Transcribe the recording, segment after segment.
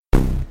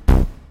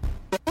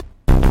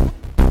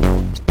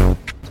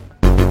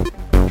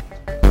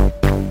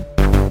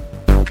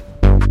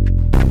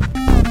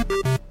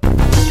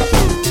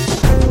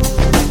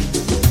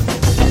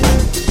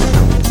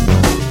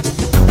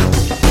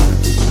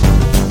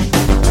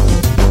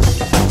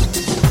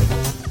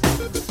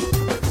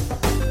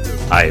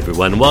Hi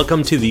everyone,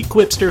 welcome to the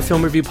Quipster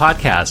Film Review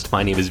Podcast.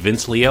 My name is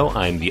Vince Leo.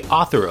 I'm the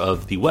author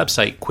of the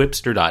website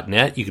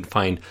Quipster.net. You can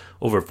find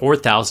over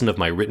 4,000 of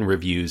my written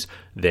reviews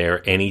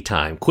there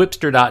anytime.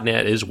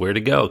 Quipster.net is where to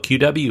go.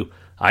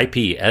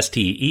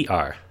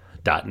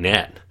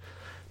 QWIPSTER.net.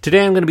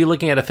 Today I'm going to be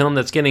looking at a film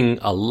that's getting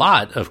a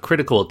lot of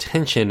critical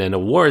attention and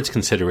awards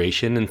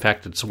consideration. In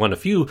fact, it's won a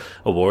few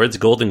awards,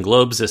 Golden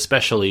Globes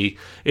especially.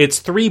 It's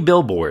 3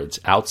 Billboards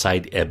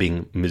outside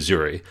Ebbing,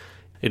 Missouri.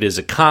 It is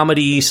a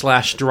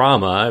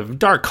comedy/drama,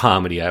 dark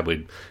comedy I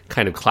would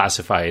kind of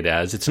classify it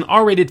as. It's an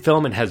R-rated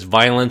film. It has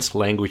violence,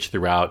 language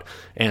throughout,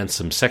 and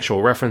some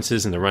sexual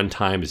references, and the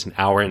runtime is an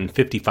hour and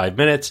 55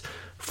 minutes.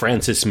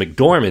 Frances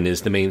McDormand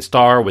is the main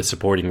star, with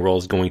supporting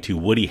roles going to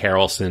Woody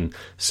Harrelson,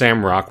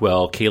 Sam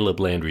Rockwell, Caleb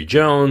Landry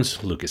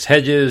Jones, Lucas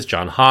Hedges,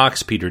 John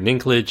Hawkes, Peter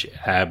Dinklage,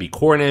 Abby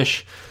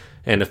Cornish,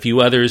 and a few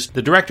others.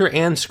 The director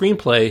and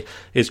screenplay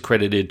is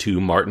credited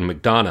to Martin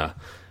McDonagh.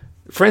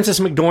 Frances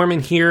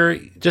McDormand here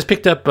just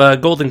picked up a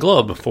Golden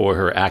Globe for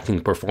her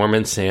acting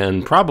performance,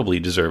 and probably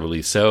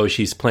deservedly so.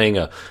 She's playing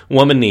a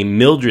woman named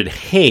Mildred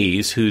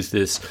Hayes, who's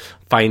this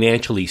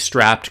financially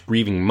strapped,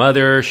 grieving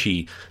mother.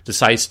 She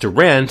decides to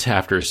rent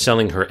after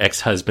selling her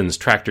ex-husband's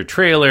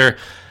tractor-trailer.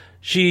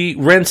 She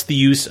rents the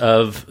use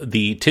of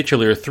the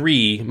titular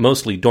 3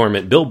 mostly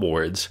dormant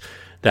billboards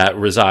that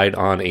reside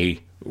on a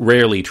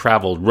rarely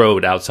traveled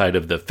road outside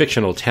of the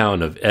fictional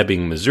town of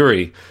Ebbing,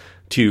 Missouri,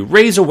 to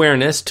raise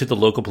awareness to the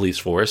local police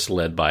force,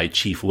 led by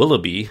Chief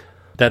Willoughby,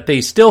 that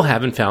they still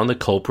haven't found the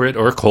culprit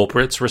or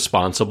culprits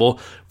responsible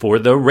for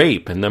the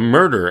rape and the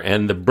murder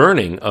and the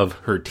burning of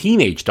her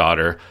teenage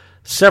daughter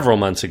several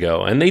months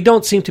ago, and they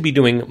don't seem to be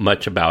doing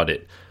much about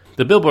it.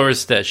 The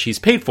billboards that she's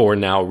paid for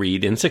now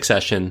read in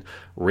succession: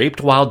 raped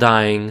while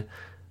dying,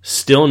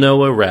 still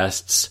no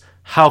arrests,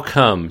 how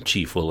come,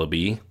 Chief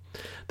Willoughby?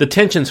 The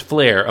tensions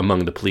flare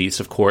among the police,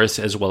 of course,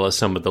 as well as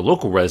some of the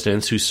local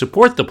residents who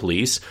support the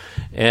police,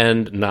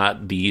 and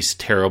not these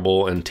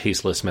terrible and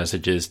tasteless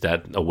messages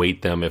that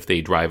await them if they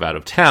drive out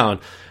of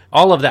town.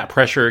 All of that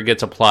pressure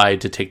gets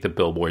applied to take the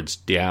billboards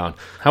down.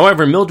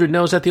 However, Mildred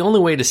knows that the only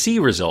way to see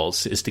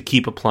results is to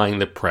keep applying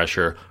the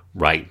pressure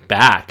right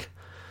back.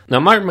 Now,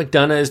 Martin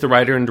McDonagh is the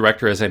writer and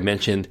director, as I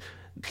mentioned.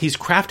 He's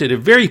crafted a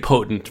very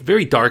potent,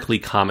 very darkly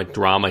comic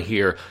drama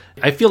here.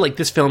 I feel like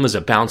this film is a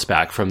bounce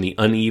back from the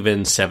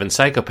uneven Seven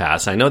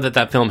Psychopaths. I know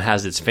that film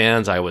has its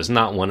fans. I was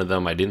not one of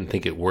them. I didn't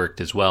think it worked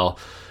as well.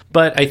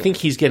 But I think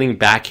he's getting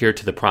back here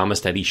to the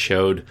promise that he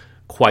showed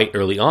quite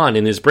early on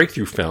in his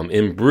breakthrough film,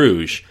 In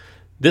Bruges.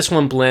 This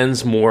one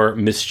blends more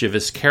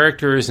mischievous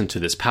characters into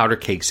this powder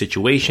keg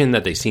situation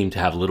that they seem to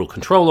have little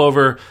control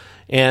over.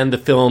 And the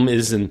film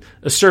is an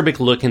acerbic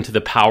look into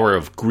the power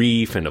of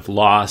grief and of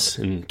loss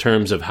in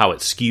terms of how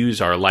it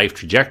skews our life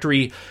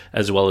trajectory,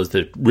 as well as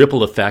the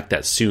ripple effect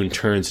that soon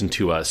turns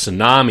into a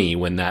tsunami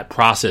when that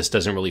process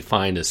doesn't really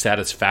find a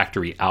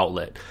satisfactory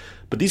outlet.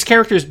 But these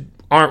characters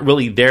aren't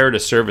really there to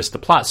service the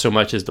plot so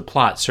much as the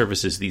plot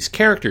services these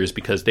characters,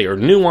 because they are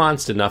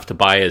nuanced enough to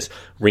buy as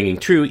ringing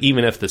true,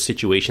 even if the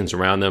situations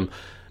around them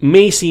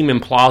may seem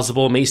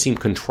implausible, may seem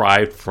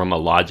contrived from a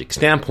logic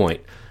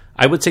standpoint.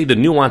 I would say the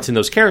nuance in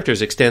those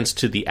characters extends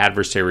to the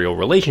adversarial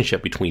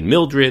relationship between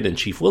Mildred and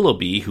Chief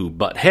Willoughby, who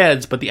butt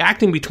heads, but the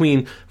acting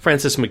between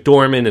Frances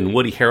McDormand and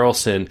Woody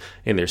Harrelson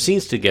in their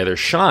scenes together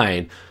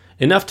shine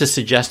enough to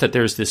suggest that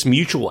there's this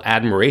mutual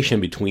admiration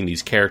between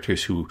these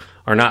characters who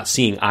are not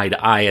seeing eye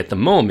to eye at the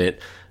moment.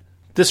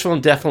 This film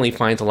definitely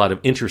finds a lot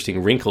of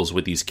interesting wrinkles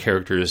with these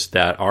characters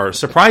that are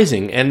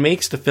surprising and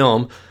makes the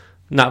film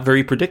not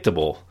very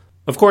predictable.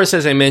 Of course,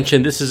 as I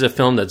mentioned, this is a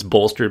film that's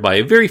bolstered by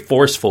a very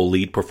forceful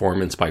lead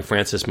performance by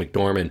Frances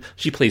McDormand.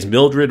 She plays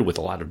Mildred with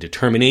a lot of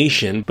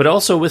determination, but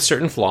also with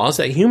certain flaws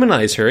that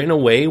humanize her in a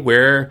way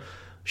where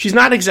she's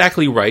not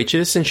exactly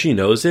righteous and she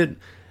knows it,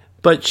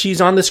 but she's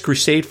on this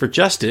crusade for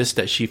justice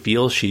that she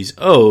feels she's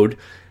owed.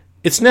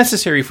 It's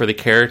necessary for the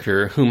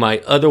character who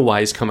might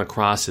otherwise come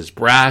across as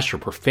brash or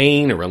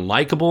profane or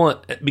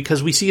unlikable,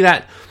 because we see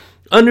that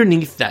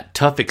underneath that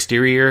tough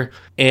exterior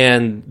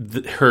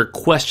and her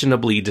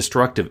questionably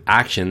destructive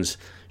actions,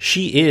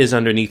 she is,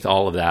 underneath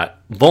all of that,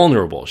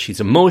 vulnerable.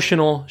 She's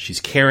emotional, she's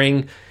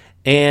caring,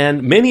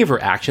 and many of her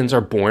actions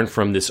are born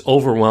from this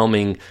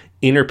overwhelming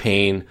inner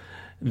pain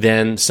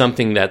than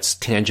something that's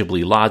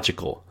tangibly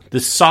logical.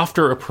 This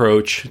softer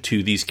approach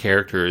to these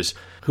characters,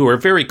 who are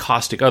very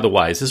caustic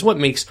otherwise, is what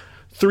makes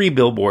 3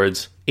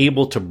 Billboards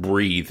able to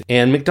breathe,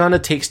 and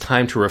McDonagh takes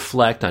time to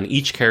reflect on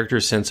each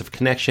character's sense of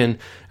connection,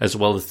 as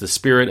well as the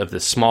spirit of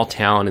this small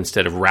town,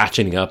 instead of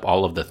ratcheting up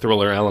all of the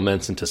thriller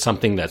elements into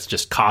something that's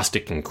just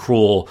caustic and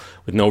cruel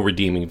with no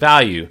redeeming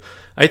value.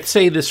 I'd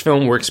say this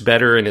film works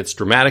better in its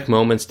dramatic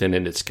moments than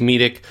in its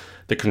comedic.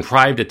 The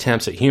contrived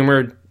attempts at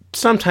humor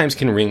sometimes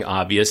can ring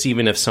obvious,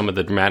 even if some of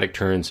the dramatic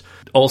turns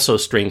also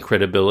strain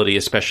credibility,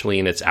 especially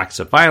in its acts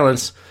of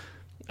violence.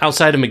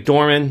 Outside of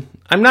McDormand,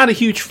 I'm not a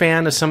huge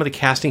fan of some of the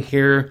casting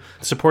here.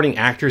 Supporting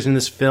actors in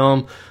this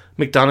film,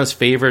 McDonagh's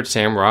favorite,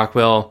 Sam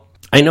Rockwell,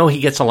 I know he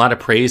gets a lot of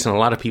praise and a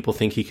lot of people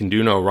think he can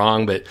do no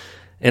wrong, but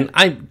And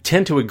I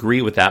tend to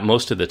agree with that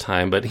most of the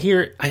time, but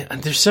here,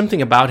 there's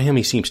something about him.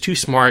 He seems too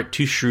smart,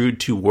 too shrewd,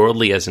 too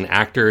worldly as an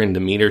actor and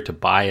demeanor to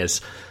buy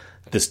as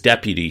this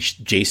deputy,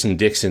 Jason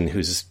Dixon,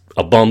 who's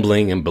a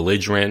bumbling and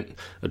belligerent,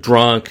 a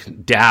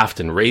drunk, daft,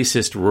 and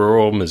racist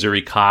rural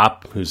Missouri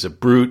cop who's a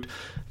brute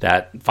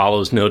that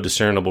follows no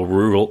discernible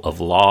rule of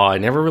law. I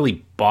never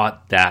really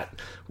bought that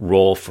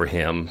role for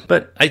him.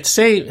 But I'd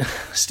say,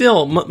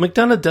 still,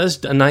 McDonagh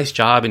does a nice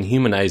job in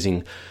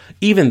humanizing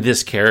even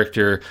this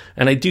character,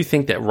 and I do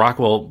think that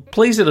Rockwell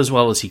plays it as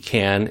well as he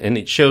can, and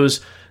it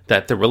shows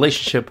that the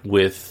relationship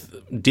with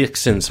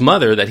Dixon's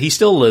mother that he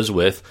still lives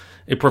with,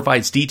 it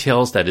provides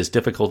details that his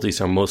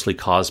difficulties are mostly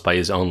caused by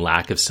his own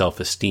lack of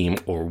self-esteem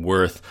or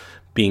worth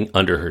being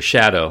under her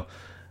shadow.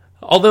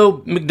 Although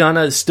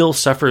McDonagh still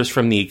suffers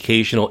from the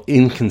occasional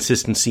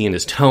inconsistency in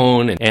his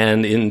tone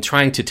and in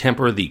trying to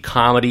temper the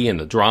comedy and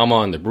the drama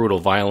and the brutal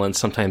violence,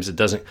 sometimes it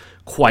doesn't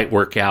quite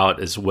work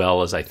out as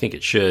well as I think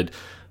it should.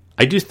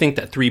 I do think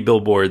that Three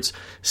Billboards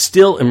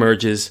still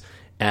emerges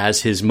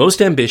as his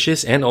most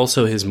ambitious and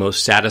also his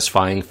most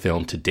satisfying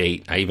film to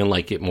date. I even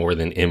like it more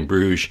than In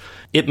Bruges.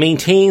 It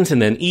maintains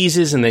and then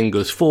eases and then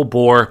goes full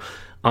bore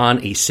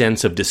on a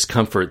sense of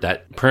discomfort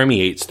that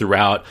permeates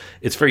throughout.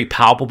 It's very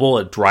palpable.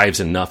 It drives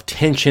enough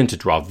tension to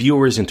draw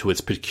viewers into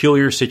its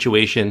peculiar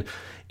situation.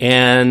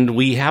 And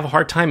we have a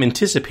hard time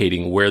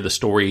anticipating where the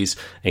stories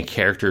and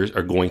characters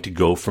are going to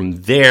go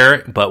from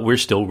there, but we're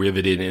still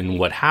riveted in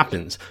what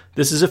happens.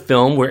 This is a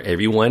film where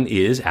everyone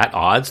is at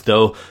odds,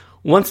 though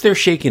once they're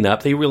shaken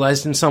up, they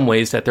realize in some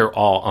ways that they're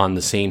all on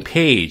the same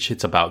page.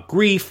 It's about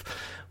grief,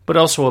 but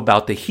also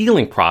about the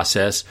healing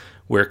process,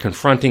 where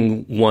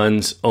confronting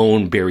one's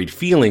own buried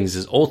feelings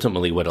is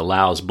ultimately what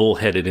allows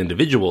bullheaded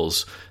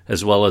individuals,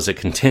 as well as a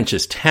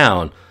contentious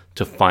town,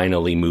 to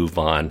finally move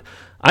on.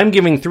 I'm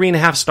giving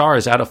 3.5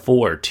 stars out of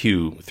 4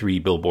 to Three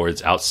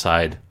Billboards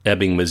Outside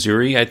Ebbing,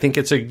 Missouri. I think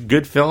it's a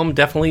good film,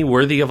 definitely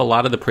worthy of a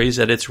lot of the praise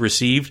that it's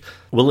received.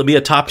 Will it be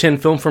a top 10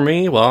 film for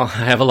me? Well,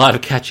 I have a lot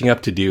of catching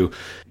up to do,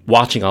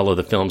 watching all of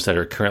the films that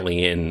are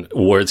currently in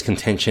awards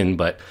contention,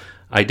 but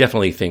I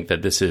definitely think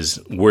that this is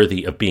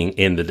worthy of being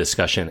in the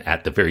discussion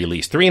at the very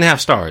least. 3.5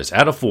 stars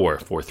out of 4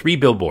 for Three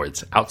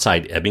Billboards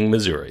Outside Ebbing,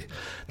 Missouri.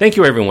 Thank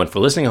you, everyone, for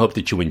listening. I hope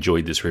that you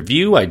enjoyed this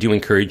review. I do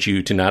encourage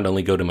you to not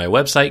only go to my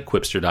website,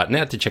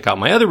 quipster.net, to check out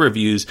my other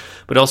reviews,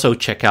 but also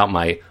check out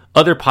my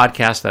other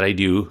podcast that I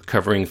do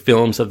covering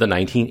films of the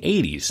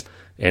 1980s.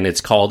 And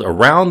it's called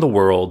Around the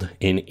World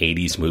in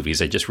 80s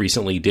Movies. I just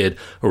recently did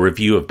a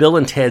review of Bill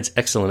and Ted's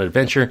Excellent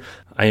Adventure.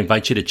 I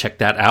invite you to check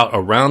that out.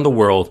 Around the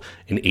World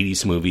in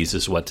 80s Movies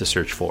is what to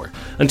search for.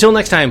 Until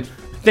next time,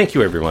 thank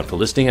you everyone for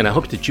listening, and I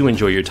hope that you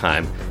enjoy your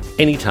time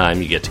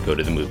anytime you get to go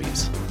to the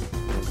movies.